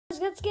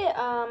let's get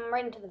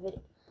right into the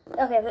video.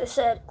 Okay, this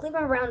said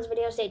Cleveland Browns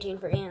video. Stay tuned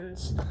for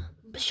Ian's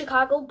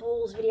Chicago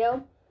Bulls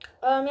video.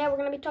 Yeah, we're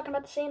gonna be talking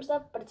about the same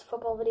stuff, but it's a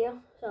football video.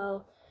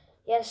 So,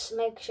 yes,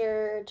 make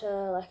sure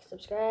to like,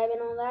 subscribe,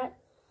 and all that.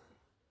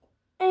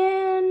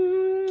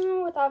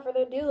 And without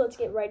further ado, let's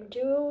get right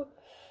into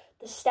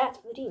the stats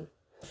for the team.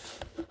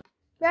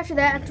 After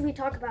that, after we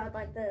talk about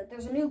like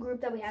there's a new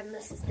group that we have in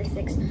the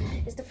statistics,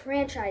 is the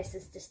franchise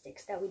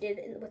statistics that we did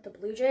with the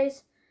Blue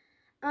Jays.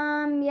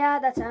 Yeah,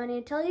 that's all I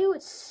need to tell you.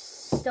 It's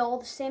still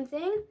the same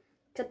thing,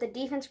 except the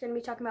defense, we're going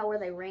to be talking about where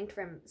they ranked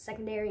from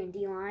secondary and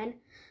D-line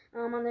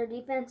on their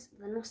defense.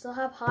 Then we'll still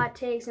have hot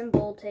takes and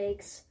bold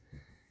takes.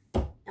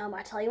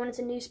 I'll tell you when it's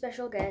a new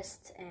special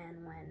guest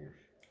and when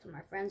some of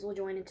my friends will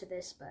join into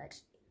this.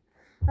 But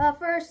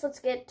first, let's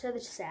get to the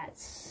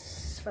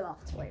stats for the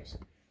offensive players.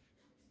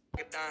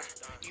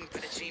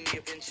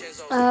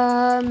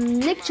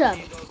 Nick Chubb.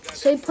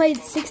 So he played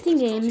 16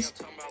 games,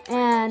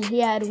 and he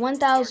had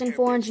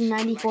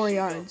 1,494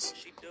 yards.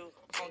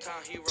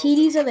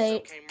 TDs of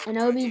 8, and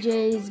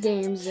OBJ's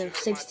games of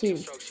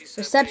 16.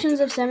 Receptions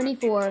of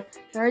 74,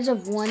 yards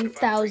of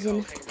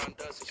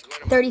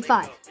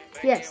 1,035.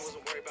 Yes,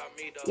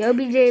 the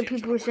OBJ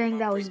people were saying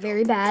that was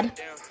very bad,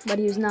 but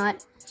he was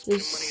not. He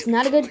was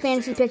not a good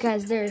fantasy pick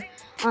as their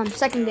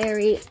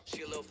secondary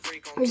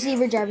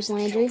receiver, Jarvis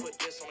Landry.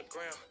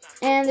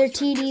 And their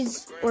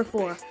TDs were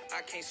 4.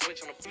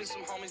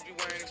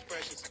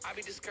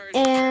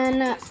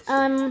 And,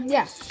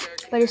 yeah.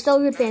 But it's still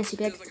a good fantasy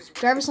pick.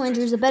 Jarvis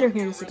Landry is a better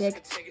fantasy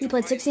pick. He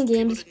played 16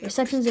 games,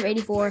 receptions of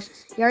 84,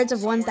 yards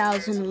of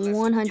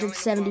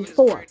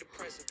 1,174,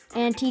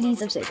 and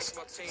TDs of 6.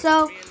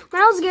 So,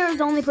 Myles Garrett is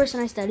the only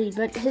person I studied,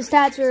 but his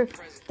stats are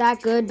that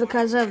good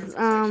because of,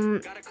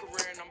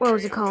 what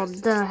was it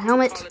called? The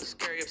helmet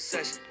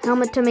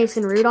to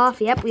Mason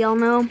Rudolph. Yep, we all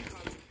know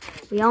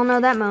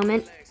that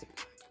moment.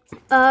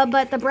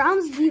 But the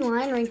Browns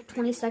D-line ranked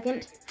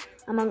 22nd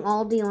among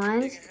all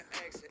D-lines.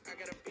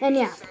 And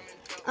yeah,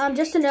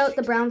 just to note,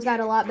 the Browns got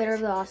a lot better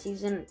over the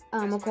offseason,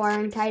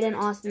 acquiring tight end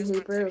Austin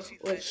Hooper,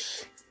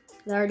 which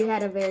they already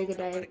had a very good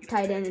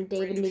tight end in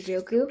David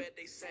Njoku.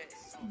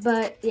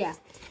 But yeah.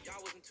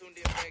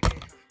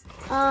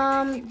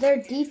 Their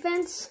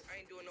defense,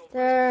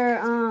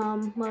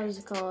 what was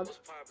it called?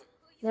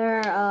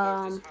 Their,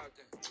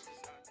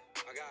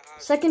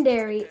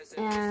 secondary,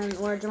 and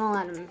where Jamal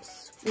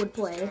Adams would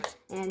play,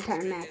 and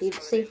Tyrann Mathieu,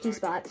 safety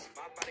spots.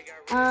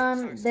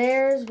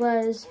 They're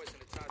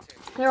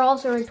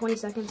also ranked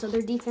 22nd, so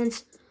their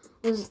defense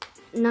was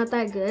not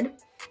that good.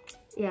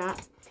 Yeah,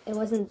 it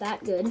wasn't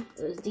that good.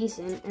 It was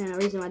decent, and a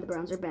reason why the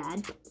Browns are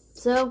bad.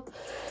 So,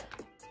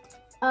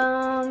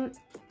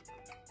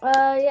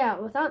 yeah,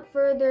 without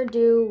further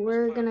ado,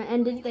 we're gonna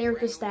end it there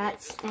with the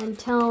stats, and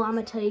I'm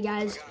gonna tell you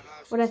guys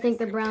what I think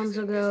the Browns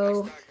will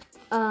go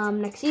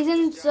next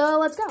season, so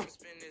let's go.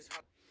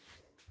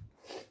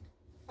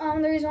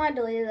 The reason why I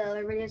deleted the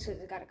other videos is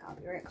because it got a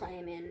copyright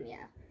claim, and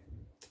yeah.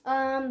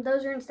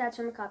 Those are in stats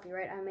from a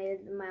copyright. I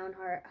made my own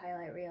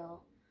highlight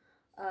reel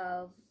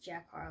of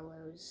Jack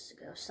Harlow's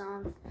Ghost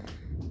song.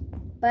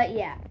 But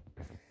yeah.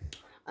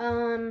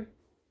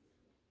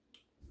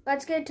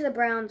 Let's get to the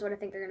Browns, what I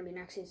think they're going to be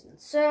next season.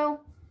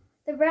 So,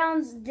 the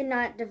Browns did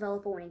not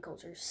develop a winning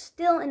culture,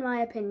 still in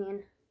my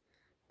opinion.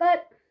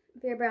 But,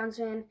 if you're a Browns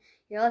fan,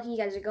 you're lucky. You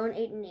guys are going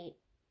 8-8.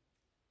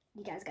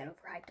 You guys got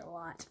overhyped a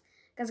lot.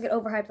 You guys got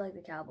overhyped like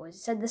the Cowboys.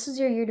 He said this is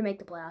your year to make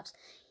the playoffs.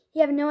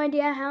 You have no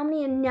idea how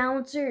many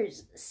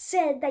announcers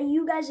said that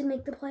you guys would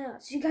make the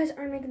playoffs. You guys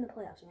aren't making the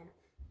playoffs, man.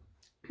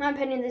 In my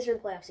opinion, these are the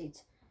playoff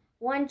seeds.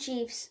 1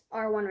 Chiefs,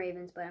 or 1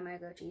 Ravens, but I'm going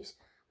to go Chiefs.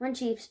 1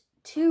 Chiefs,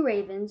 2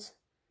 Ravens,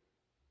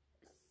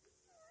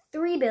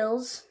 3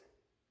 Bills,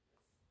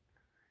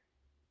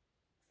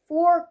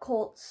 4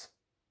 Colts,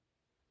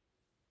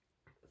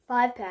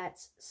 5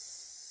 Pats,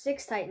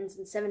 6 Titans,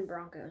 and 7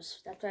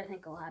 Broncos. That's what I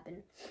think will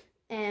happen.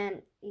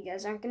 And you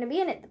guys aren't going to be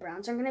in it. The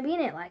Browns aren't going to be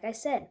in it, like I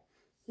said.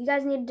 You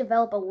guys need to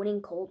develop a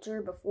winning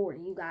culture before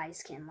you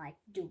guys can, like,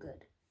 do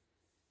good.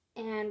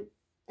 And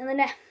in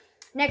the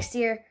next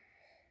year,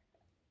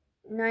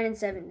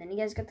 9-7. Then you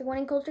guys get the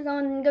winning culture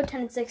going, and go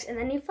 10-6, and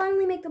then you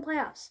finally make the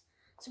playoffs.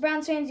 So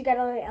Browns fans, you got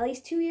to wait at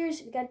least 2 years.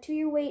 If you got a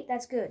 2-year wait,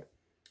 that's good.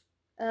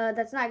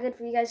 That's not good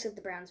for you guys because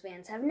the Browns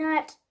fans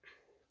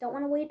don't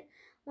want to wait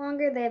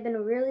longer. They have been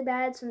really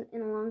bad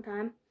in a long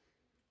time.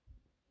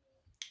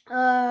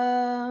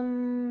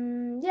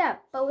 Yeah,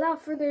 but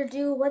without further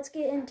ado, let's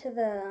get into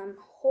the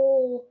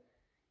whole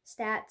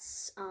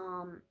stats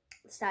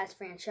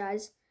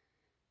franchise.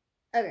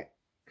 Okay.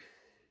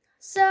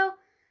 So,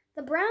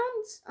 the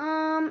Browns,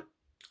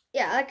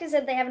 yeah, like I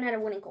said, they haven't had a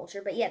winning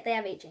culture, but yet they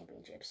have 8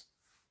 championships.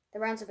 The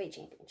Browns have 8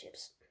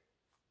 championships.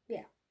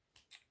 Yeah.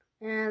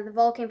 And the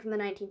all came from the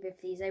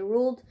 1950s. They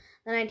ruled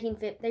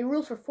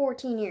for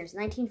 14 years.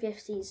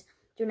 1950s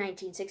through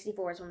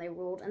 1964 is when they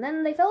ruled, and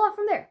then they fell off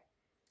from there.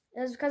 It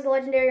was because of the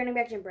legendary running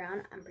back Jim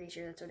Brown. I'm pretty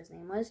sure that's what his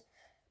name was.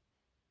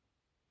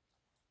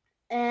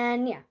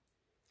 And yeah,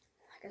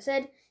 like I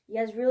said, you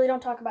guys really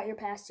don't talk about your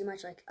past too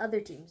much like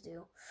other teams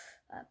do.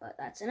 But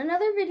that's in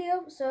another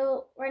video.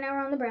 So right now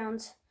we're on the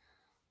Browns.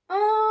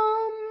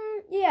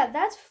 Yeah,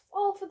 that's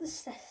all for the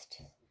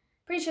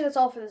pretty sure that's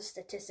all for the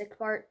statistics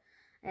part,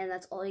 and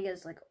that's all you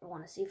guys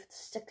want to see for the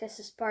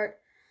statistics part.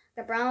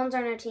 The Browns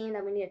aren't a team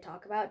that we need to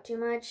talk about too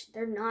much.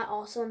 They're not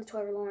also in the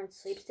Trevor Lawrence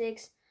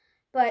sweepstakes,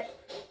 but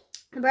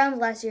the Browns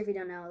last year, if you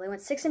don't know, they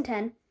went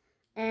 6-10,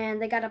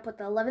 and they got up with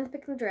the 11th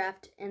pick in the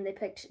draft, and they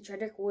picked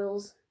Jedrick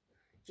Wills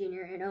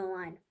Jr. in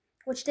O-line,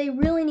 which they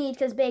really need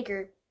because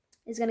Baker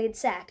is going to get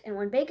sacked, and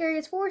when Baker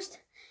gets forced,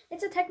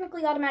 it's a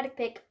technically automatic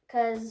pick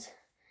because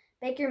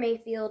Baker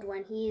Mayfield,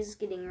 when he's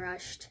getting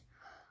rushed,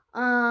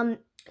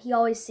 he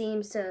always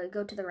seems to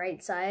go to the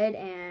right side,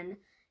 and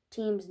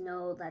teams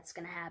know that's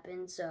going to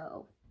happen,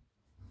 so,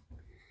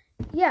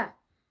 yeah.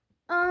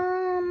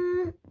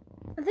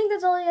 I think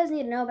that's all you guys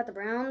need to know about the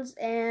Browns,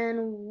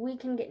 and we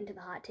can get into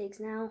the hot takes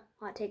now.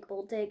 Hot take,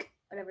 bold take,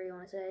 whatever you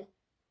want to say.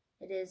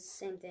 It is the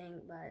same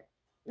thing, but,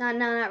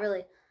 not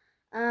really.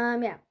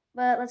 Yeah,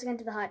 but let's get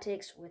into the hot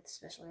takes with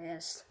special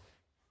guests.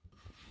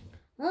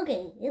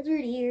 Okay, it's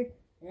Rudy here,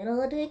 and a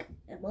hot take,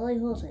 and my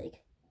hot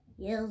take.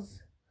 Yes.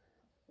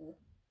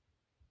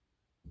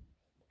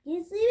 Can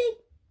you see me?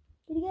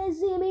 Can you guys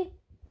see me?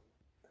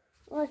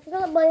 Oh, I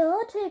forgot my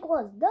hot take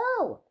was.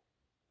 No!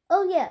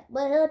 Oh yeah,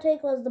 my hot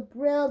take was the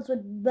Browns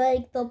would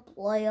make the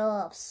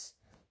playoffs.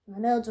 I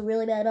know it's a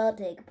really bad hot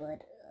take,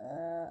 but,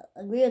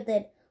 agree with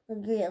it.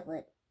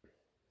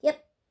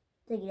 Yep.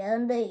 Take it out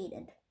and eat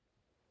it.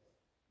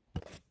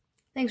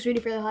 Thanks, Rudy,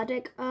 for the hot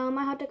take.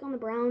 My hot take on the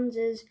Browns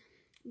is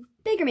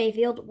Baker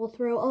Mayfield will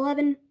throw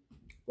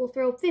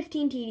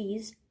 15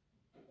 TDs,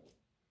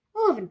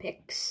 11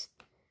 picks,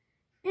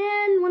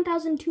 and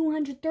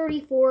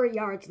 1,234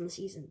 yards in the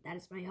season. That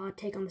is my hot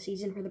take on the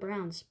season for the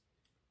Browns.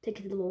 Take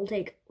it to the bold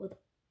take with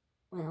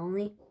my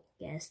only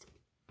guest.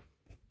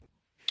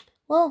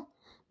 Well,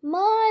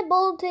 my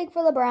bold take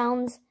for the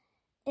Browns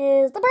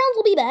is the Browns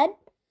will be bad.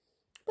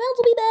 Browns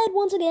will be bad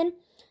once again.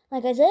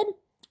 Like I said,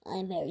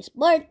 I'm very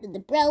smart, and the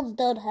Browns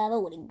don't have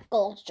a winning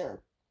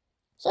culture.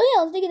 So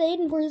yeah, let's take it to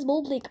Aiden for his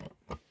bold take.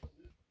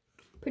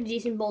 Pretty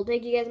decent bold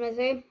take, you guys might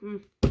say.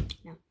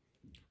 No.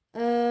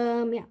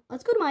 Yeah,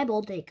 let's go to my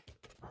bold take.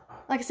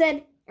 Like I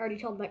said, I already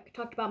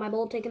talked about my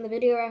bold take in the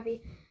video,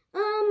 Rafi.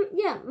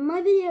 Yeah,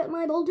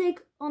 my bold take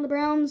on the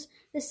Browns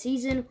this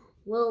season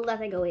will let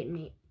them go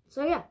 8-8.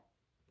 So yeah.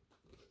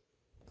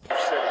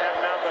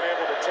 Have not been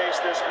able to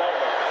taste this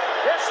moment.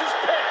 This is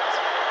Pitt.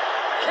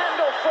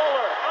 Kendall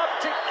Fuller up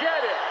to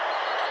get it.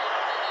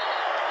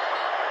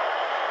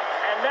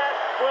 And that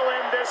will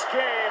end this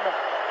game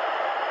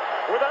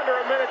with under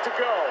a minute to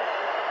go.